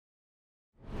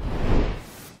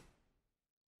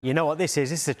You know what this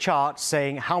is? This is a chart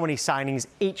saying how many signings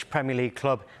each Premier League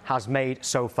club has made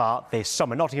so far this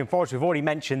summer. Nottingham Forest, we've already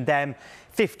mentioned them,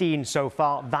 15 so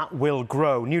far. That will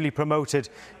grow. Newly promoted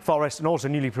Forest and also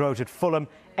newly promoted Fulham,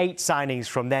 8 signings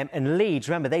from them. And Leeds,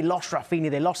 remember, they lost Rafinha,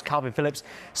 they lost Calvin Phillips,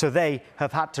 so they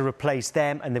have had to replace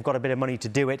them, and they've got a bit of money to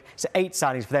do it. So 8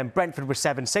 signings for them. Brentford was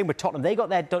 7. Same with Tottenham. They got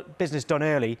their business done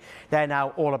early. They're now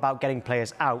all about getting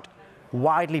players out.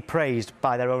 Widely praised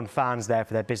by their own fans there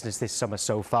for their business this summer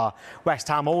so far. West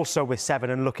Ham also with 7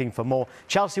 and looking for more.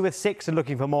 Chelsea with 6 and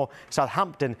looking for more.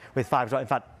 Southampton with 5. In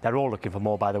fact, they're all looking for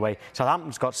more, by the way.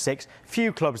 Southampton's got 6.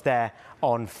 Few clubs there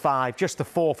on 5. Just the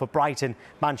 4 for Brighton,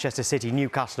 Manchester City,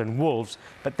 Newcastle and Wolves.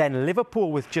 But then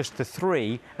Liverpool with just the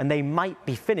 3, and they might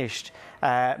be finished.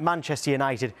 Manchester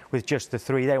United with just the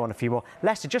 3. They want a few more.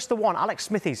 Leicester, just the 1. Alex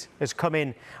Smithies has come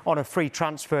in on a free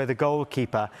transfer, the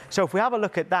goalkeeper. So if we have a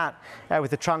look at that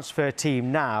with the transfer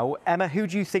team now, Emma, who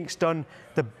do you think's done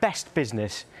the best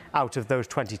business out of those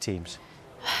 20 teams?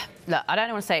 Look, I don't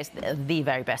want to say it's the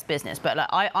very best business, but look,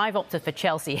 I've opted for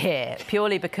Chelsea here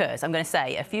purely because I'm going to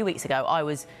say a few weeks ago I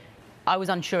was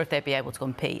unsure if they'd be able to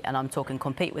compete, and I'm talking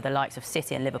compete with the likes of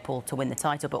City and Liverpool to win the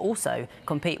title, but also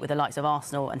compete with the likes of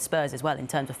Arsenal and Spurs as well in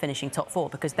terms of finishing top 4,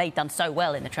 because they've done so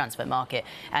well in the transfer market,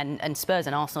 and Spurs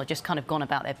and Arsenal have just kind of gone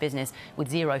about their business with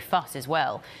zero fuss as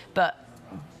well. But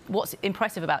what's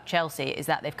impressive about Chelsea is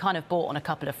that they've kind of bought on a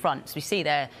couple of fronts. We see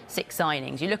their 6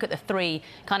 signings. You look at the 3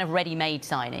 kind of ready-made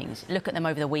signings. Look at them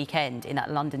over the weekend in that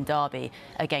London derby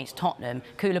against Tottenham.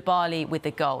 Koulibaly with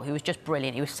the goal, who was just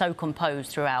brilliant. He was so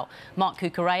composed throughout. Marc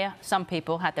Cucurella, some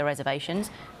people had their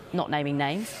reservations. Not naming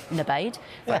names, Nabeid.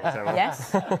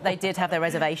 Yes, they did have their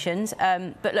reservations.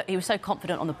 But look, he was so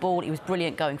confident on the ball. He was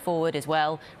brilliant going forward as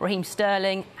well. Raheem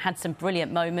Sterling had some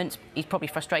brilliant moments. He's probably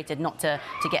frustrated not to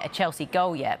get a Chelsea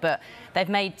goal yet, but they've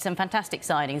made some fantastic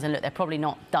signings, and look, they're probably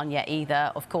not done yet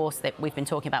either. Of course, we've been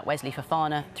talking about Wesley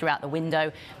Fofana throughout the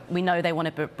window. We know they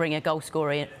want to bring a goal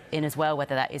scorer in as well,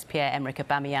 whether that is Pierre-Emerick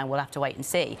Aubameyang, we'll have to wait and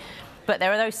see. But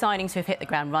there are those signings who've hit the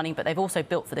ground running, but they've also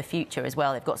built for the future as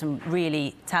well. They've got some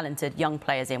really talented young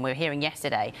players in. We were hearing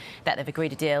yesterday that they've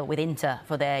agreed a deal with Inter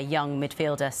for their young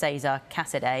midfielder, Cesar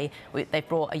Casadei. They've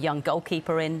brought a young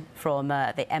goalkeeper in from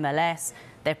the MLS.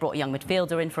 They've brought a young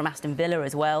midfielder in from Aston Villa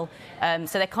as well.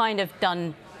 So they're kind of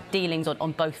done dealings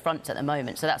on both fronts at the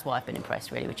moment. So that's why I've been impressed,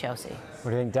 really, with Chelsea.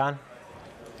 What do you think, Dan?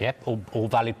 Yep, all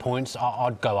valid points.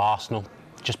 I'd go Arsenal,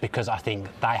 just because I think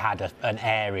they had an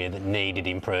area that needed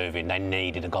improving. They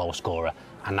needed a goal scorer,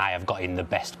 and they have got in the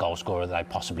best goal scorer that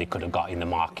they possibly could have got in the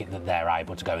market that they're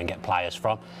able to go and get players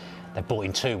from. They've brought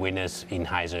in 2 winners in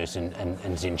Jesus and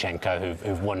Zinchenko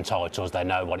who've won titles. They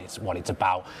know what it's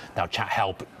about. They'll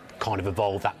help kind of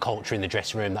evolve that culture in the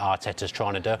dressing room that Arteta's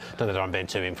trying to do. Don't know whether I'm being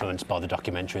too influenced by the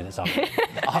documentary that's on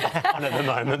at the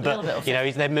moment, but you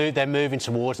know, they're moving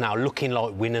towards now looking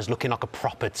like winners, looking like a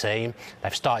proper team.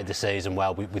 They've started the season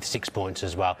well with 6 points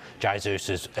as well. Jesus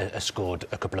has scored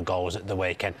a couple of goals at the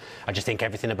weekend. I just think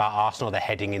everything about Arsenal, they're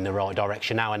heading in the right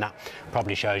direction now, and that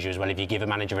probably shows you as well if you give a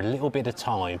manager a little bit of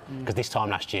time, because this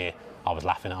time last year I was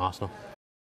laughing at Arsenal.